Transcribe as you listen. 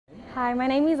Hi, my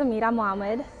name is Amira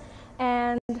Mohammed,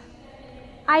 and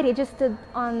I registered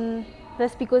on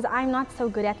this because I'm not so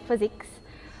good at physics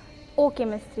or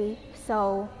chemistry.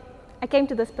 So I came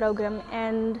to this program,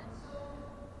 and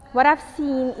what I've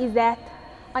seen is that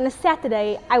on a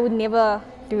Saturday I would never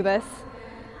do this.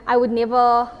 I would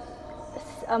never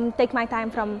take my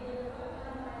time from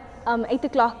 8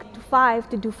 o'clock to 5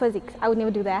 to do physics. I would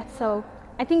never do that. So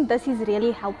I think this is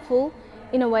really helpful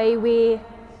in a way where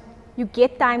you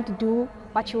get time to do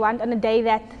what you want on a day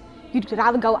that you'd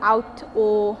rather go out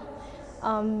or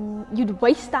you'd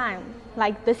waste time.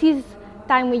 Like this is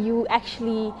time where you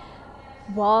actually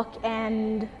work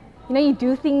and you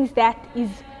do things that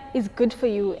is good for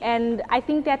you. And I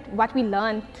think that what we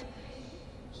learned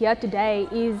here today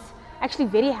is actually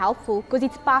very helpful because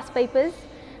it's past papers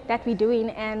that we're doing,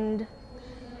 and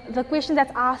the question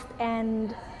that's asked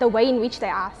and the way in which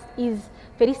they're asked is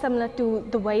very similar to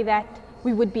the way that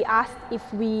we would be asked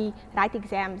if we write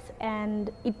exams,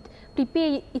 and it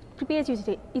prepares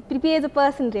a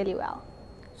person really well.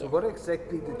 So what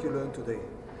exactly did you learn today?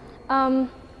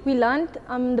 We learned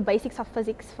the basics of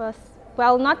physics first.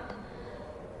 Well, not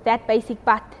that basic,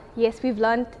 but yes, we've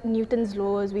learned Newton's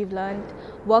laws, we've learned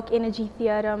work energy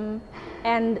theorem,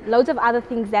 and loads of other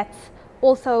things that's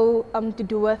also to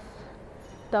do with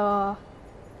the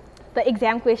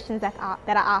exam questions that are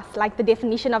asked, like the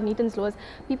definition of Newton's laws.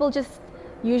 People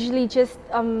usually just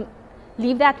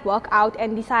leave that work out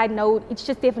and decide, no, it's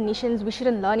just definitions, we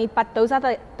shouldn't learn it. But those are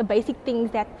the basic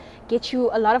things that get you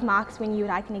a lot of marks when you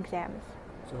write in exams.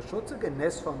 So should the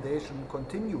Ness Foundation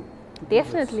continue to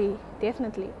Definitely, do this?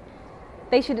 definitely.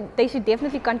 They should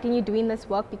definitely continue doing this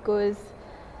work because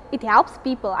it helps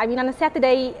people. I mean, on a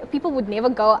Saturday, people would never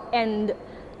go and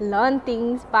learn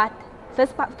things, but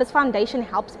this foundation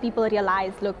helps people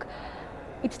realize, look,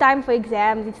 it's time for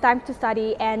exams, it's time to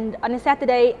study, and on a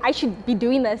Saturday, I should be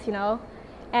doing this,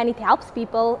 and it helps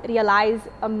people realize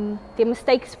their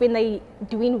mistakes when they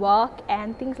doing work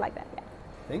and things like that. Yeah.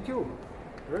 Thank you.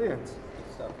 Brilliant.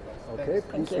 Okay,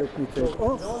 please let me take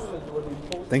off.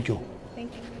 Thank you.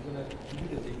 Thank you.